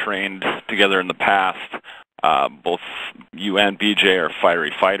good. You've trained together in the past. Both you and BJ are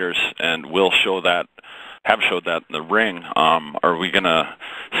fiery fighters, and have showed that in the ring. Are we going to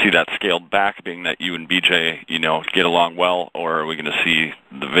see that scaled back, being that you and BJ, you know, get along well, or are we going to see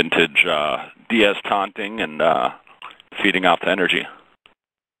the vintage Diaz taunting and feeding off the energy?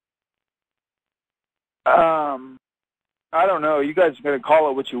 I don't know. You guys are going to call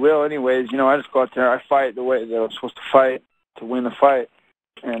it what you will anyways. You know, I just go out there, I fight the way that I was supposed to fight to win the fight.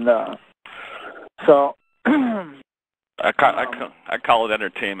 And so... I call it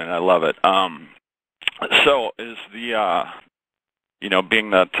entertainment. I love it. So is the, you know, being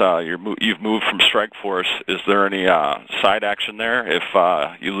that you've moved from Strikeforce, is there any side action there? If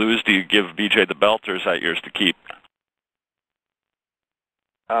you lose, do you give BJ the belt, or is that yours to keep?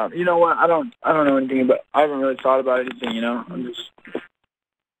 You know what? I don't know anything about. I haven't really thought about anything. You know, I'm just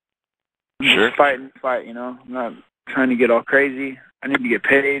fight. You know, I'm not trying to get all crazy. I need to get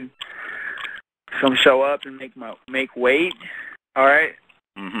paid. So I'm show up and make weight. All right,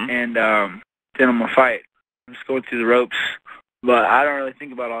 and then I'm gonna fight. I'm just going through the ropes, but I don't really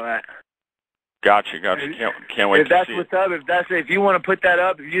think about all that. Gotcha. Can't wait to see it. If that's what's up, if you want to put that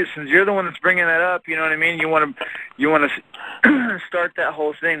up, since you're the one that's bringing that up, you know what I mean. You want to start that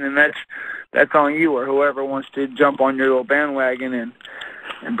whole thing, then that's on you or whoever wants to jump on your little bandwagon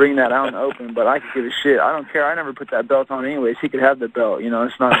and bring that out in the open. But I could give a shit. I don't care. I never put that belt on anyways. He could have the belt. You know,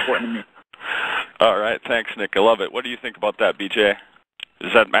 it's not important to me. All right, thanks, Nick. I love it. What do you think about that, BJ?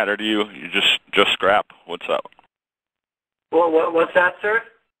 Does that matter to you? You just scrap? What's up? Well, what's that, sir?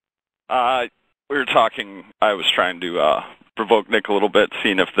 We were talking. I was trying to provoke Nick a little bit,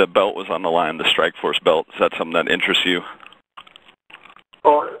 seeing if the belt was on the line, the Strikeforce belt. Is that something that interests you?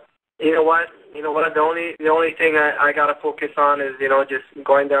 Well, you know what? The only thing I gotta focus on is, you know, just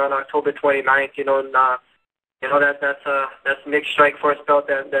going there on October 29th. You know, and you know that's Nick's Strikeforce belt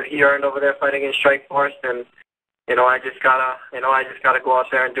that he earned over there fighting in Strikeforce, and you know I just gotta go out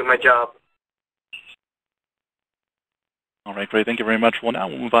there and do my job. All right, great. Thank you very much. Well, now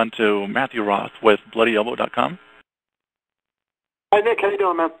we'll move on to Matthew Roth with BloodyElbow.com. Hi, Nick. How you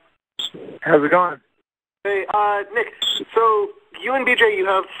doing, man? How's it going? Hey, Nick. So you and BJ, you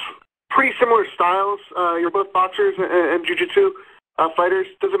have pretty similar styles. You're both boxers and jiu-jitsu fighters.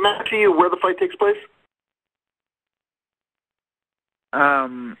 Does it matter to you where the fight takes place?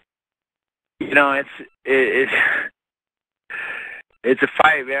 You know, it's a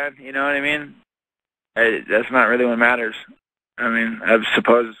fight, man. You know what I mean? that's not really what matters. I mean, I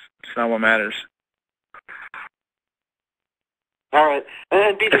suppose it's not what matters. All right.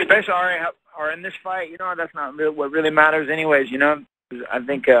 And BJ, especially or in this fight, that's not really what really matters anyways, I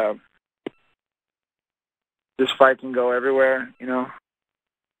think this fight can go everywhere,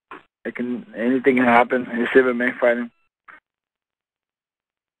 anything can happen. It's MMA fighting.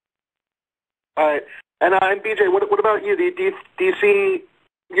 All right. And BJ, what about you? Do you see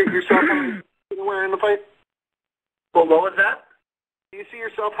yourself anywhere in the fight? Well, what was that? Do you see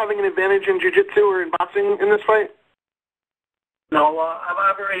yourself having an advantage in jiu-jitsu or in boxing in this fight? No,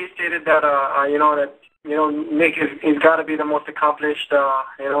 I've already stated that Nick he's got to be the most accomplished.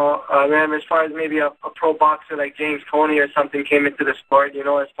 Man, as far as maybe a pro boxer like James Toney or something came into the sport,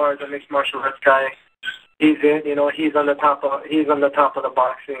 as far as a mixed martial arts guy, he's on the top of the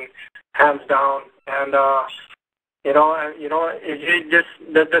boxing, hands down. And it just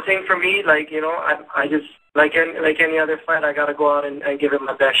the thing for me, I just like any other fight, I got to go out and give it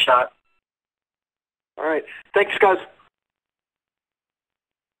my best shot. All right, thanks, guys.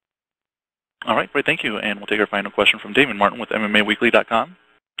 All right, great, thank you. And we'll take our final question from Damon Martin with MMAweekly.com.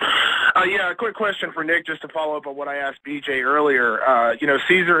 Yeah, a quick question for Nick, just to follow up on what I asked BJ earlier.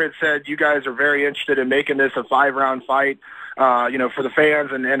 Caesar had said you guys are very interested in making this a 5-round fight, for the fans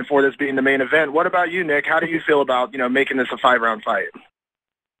and for this being the main event. What about you, Nick? How do you feel about, making this a 5-round fight?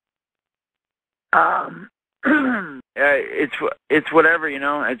 It's whatever,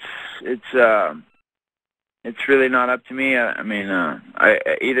 it's really not up to me.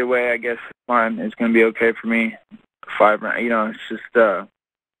 Either way, I guess it's fine. It's going to be okay for me. 5 rounds, it's just.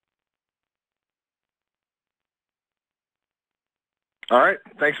 All right.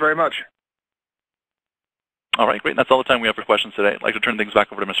 Thanks very much. All right, great. That's all the time we have for questions today. I'd like to turn things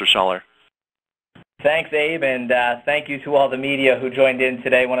back over to Mr. Schaller. Thanks, Abe, and thank you to all the media who joined in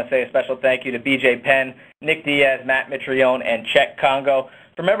today. I want to say a special thank you to BJ Penn, Nick Diaz, Matt Mitrione, and Cheick Kongo.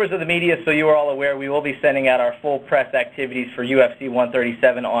 For members of the media, so you are all aware, we will be sending out our full press activities for UFC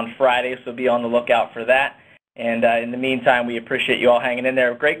 137 on Friday, so be on the lookout for that. And in the meantime, we appreciate you all hanging in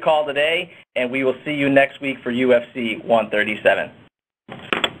there. Great call today, and we will see you next week for UFC 137.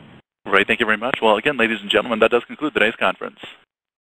 Great, thank you very much. Well, again, ladies and gentlemen, that does conclude today's conference.